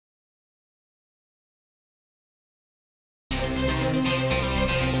Hello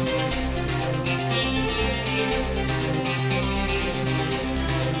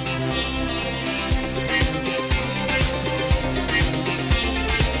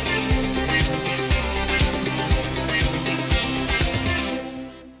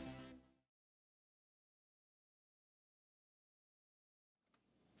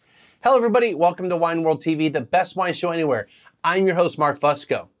everybody, welcome to Wine World TV, the best wine show anywhere. I'm your host, Mark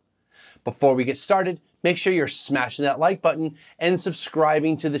Fusco. Before we get started, make sure you're smashing that like button and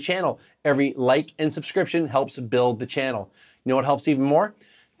subscribing to the channel. Every like and subscription helps build the channel. You know what helps even more?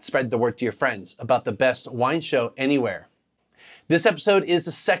 Spread the word to your friends about the best wine show anywhere. This episode is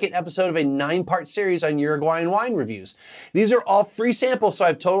the second episode of a 9-part series on Uruguayan wine reviews. These are all free samples, so I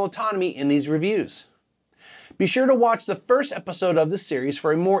have total autonomy in these reviews. Be sure to watch the first episode of this series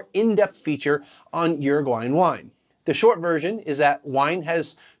for a more in-depth feature on Uruguayan wine. The short version is that wine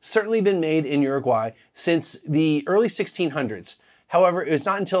has certainly been made in Uruguay since the early 1600s. However, it was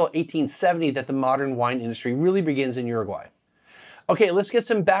not until 1870 that the modern wine industry really begins in Uruguay. Okay, let's get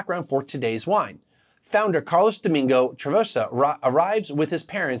some background for today's wine. Founder Carlos Domingo Traversa arrives with his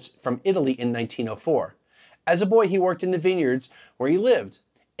parents from Italy in 1904. As a boy, he worked in the vineyards where he lived.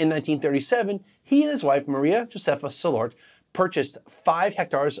 In 1937, he and his wife, Maria Josefa Solort, purchased 5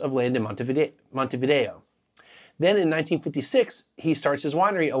 hectares of land in Montevideo. Then in 1956, he starts his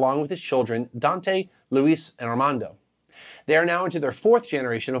winery along with his children, Dante, Luis, and Armando. They are now into their 4th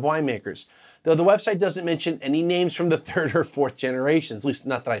generation of winemakers, though the website doesn't mention any names from the 3rd or 4th generations, at least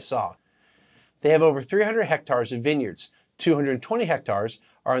not that I saw. They have over 300 hectares of vineyards. 220 hectares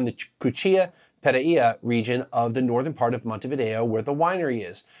are in the Cuchilla Pereira region of the northern part of Montevideo where the winery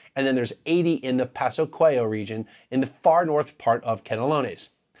is. And then there's 80 in the Paso Cuello region in the far north part of Canelones.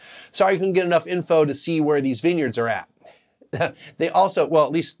 Sorry I couldn't get enough info to see where these vineyards are at. They also, well,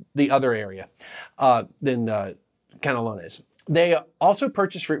 at least the other area than Canelones. They also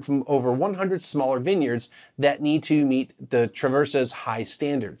purchase fruit from over 100 smaller vineyards that need to meet the Traversa's high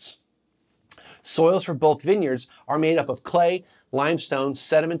standards. Soils for both vineyards are made up of clay, limestone,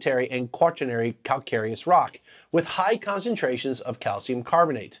 sedimentary, and quaternary calcareous rock with high concentrations of calcium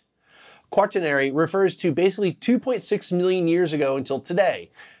carbonate. Quaternary refers to basically 2.6 million years ago until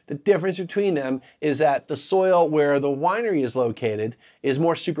today. The difference between them is that the soil where the winery is located is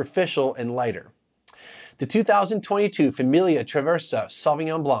more superficial and lighter. The 2022 Familia Traversa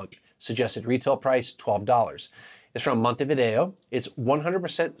Sauvignon Blanc, suggested retail price $12, is from Montevideo. It's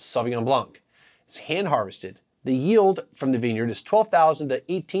 100% Sauvignon Blanc. It's hand harvested. The yield from the vineyard is 12,000 to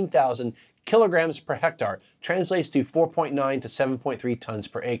 18,000 kilograms per hectare, translates to 4.9 to 7.3 tons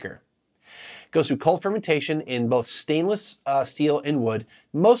per acre. It goes through cold fermentation in both stainless steel and wood,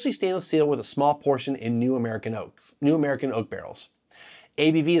 mostly stainless steel with a small portion in New American oak barrels.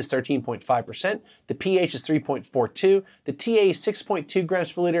 ABV is 13.5%, the pH is 3.42, the TA is 6.2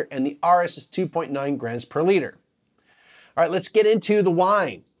 grams per liter, and the RS is 2.9 grams per liter. All right, let's get into the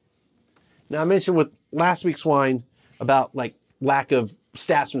wine. Now I mentioned with last week's wine about like lack of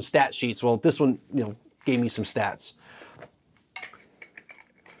stats from stat sheets. Well, this one, gave me some stats.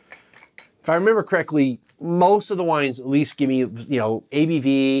 If I remember correctly, most of the wines at least give me,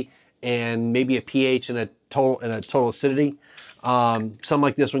 ABV and maybe a pH and a total acidity. Some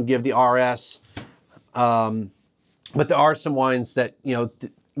like this one give the RS. But there are some wines that,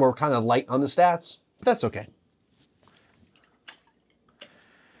 were kind of light on the stats. But that's okay.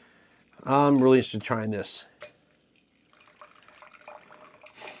 I'm really interested in trying this.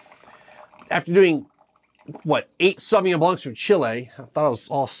 After doing, 8 Sauvignon Blancs from Chile, I thought I was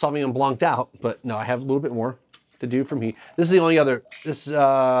all Sauvignon Blanc'd out, but no, I have a little bit more to do from here. This is the only other, this is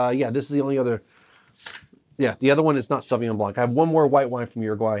the only other, the other one is not Sauvignon Blanc. I have one more white wine from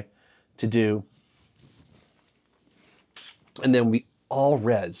Uruguay to do. And then we all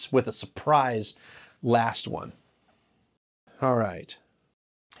reds with a surprise last one. All right.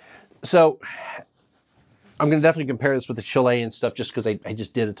 So I'm going to definitely compare this with the Chilean stuff just because I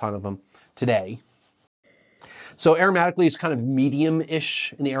just did a ton of them today. So aromatically, it's kind of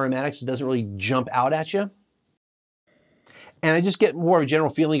medium-ish in the aromatics. It doesn't really jump out at you. And I just get more of a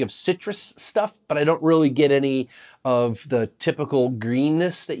general feeling of citrus stuff, but I don't really get any of the typical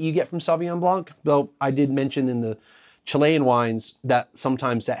greenness that you get from Sauvignon Blanc. Though I did mention in the Chilean wines that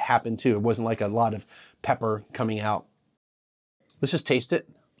sometimes that happened too. It wasn't like a lot of pepper coming out. Let's just taste it.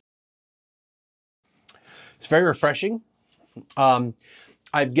 It's very refreshing.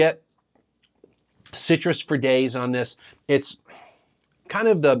 I get citrus for days on this. It's kind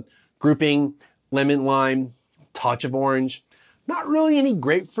of the grouping lemon, lime, touch of orange. Not really any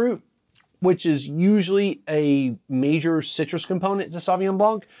grapefruit, which is usually a major citrus component to Sauvignon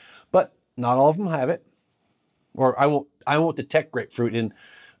Blanc, but not all of them have it. Or I won't won't detect grapefruit in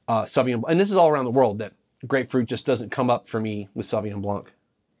Sauvignon Blanc. And this is all around the world that grapefruit just doesn't come up for me with Sauvignon Blanc.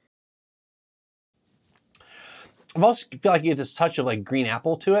 I also feel like you get this touch of like green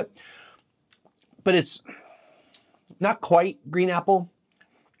apple to it, but it's not quite green apple,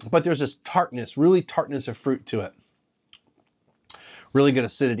 but there's this tartness, really tartness of fruit to it. Really good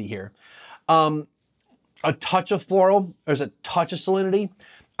acidity here. A touch of floral, there's a touch of salinity.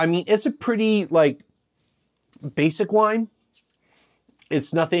 I mean, it's a pretty like basic wine.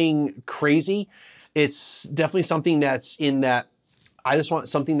 It's nothing crazy. It's definitely something that's in that, I just want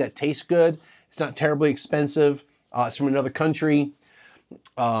something that tastes good. It's not terribly expensive. It's from another country.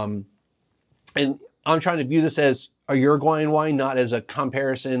 And I'm trying to view this as a Uruguayan wine, not as a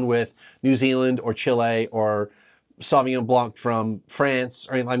comparison with New Zealand or Chile or Sauvignon Blanc from France.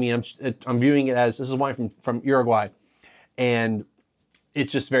 I mean, I'm viewing it as this is wine from Uruguay, and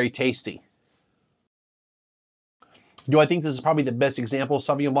it's just very tasty. Do I think this is probably the best example of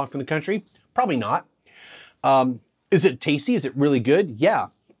Sauvignon Blanc from the country? Probably not. Is it tasty? Is it really good? Yeah.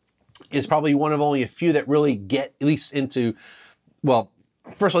 It's probably one of only a few that really get at least into, well,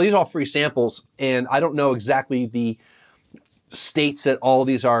 first of all, these are all free samples, and I don't know exactly the states that all of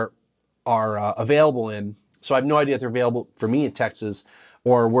these are available in. So I have no idea if they're available for me in Texas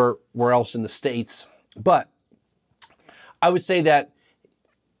or where else in the States. But I would say that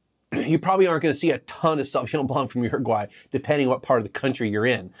you probably aren't going to see a ton of Sauvignon Blanc from Uruguay, depending what part of the country you're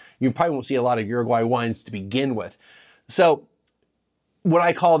in. You probably won't see a lot of Uruguay wines to begin with. So would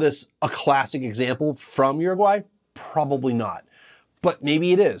I call this a classic example from Uruguay? Probably not. But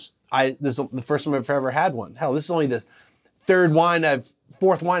maybe it is. This is the first time I've ever had one. Hell, this is only the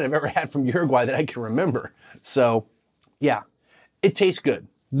fourth wine I've ever had from Uruguay that I can remember. So yeah, it tastes good.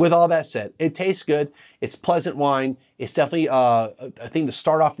 With all that said, it tastes good. It's pleasant wine. It's definitely a thing to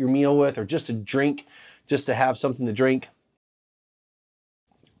start off your meal with, or just to drink, just to have something to drink.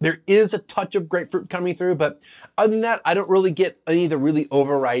 There is a touch of grapefruit coming through, but other than that, I don't really get any of the really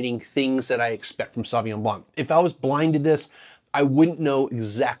overriding things that I expect from Sauvignon Blanc. If I was blind to this, I wouldn't know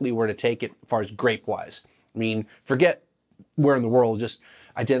exactly where to take it as far as grape-wise. I mean, forget where in the world, just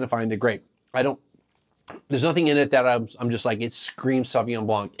identifying the grape. There's nothing in it that I'm just like, it screams Sauvignon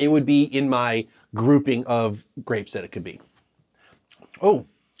Blanc. It would be in my grouping of grapes that it could be. Oh,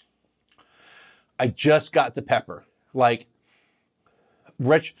 I just got the pepper. Like,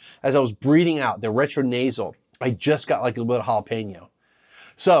 as I was breathing out, the retronasal, I just got like a little bit of jalapeno.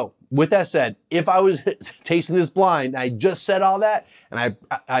 So with that said, if I was tasting this blind, I just said all that, and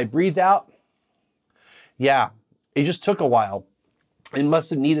I breathed out, yeah, it just took a while. It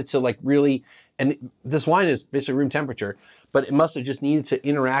must have needed to like really, and this wine is basically room temperature, but it must have just needed to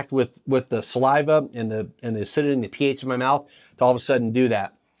interact with the saliva and the acidity and the pH of my mouth to all of a sudden do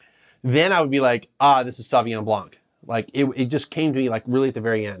that. Then I would be like, ah, this is Sauvignon Blanc. Like it just came to me like really at the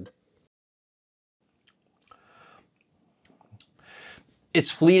very end. It's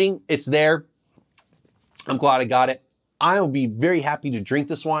fleeting, it's there. I'm glad I got it. I'll be very happy to drink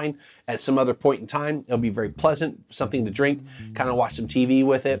this wine at some other point in time. It'll be very pleasant, something to drink, kind of watch some TV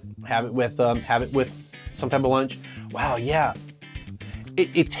with it, have it with some type of lunch. Wow, yeah.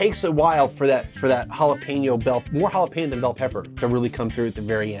 It takes a while for that jalapeno more jalapeno than bell pepper to really come through at the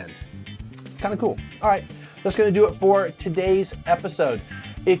very end. Kind of cool. All right, that's gonna do it for today's episode.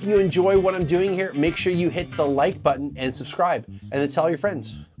 If you enjoy what I'm doing here, make sure you hit the like button and subscribe, and then tell your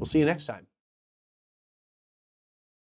friends. We'll see you next time.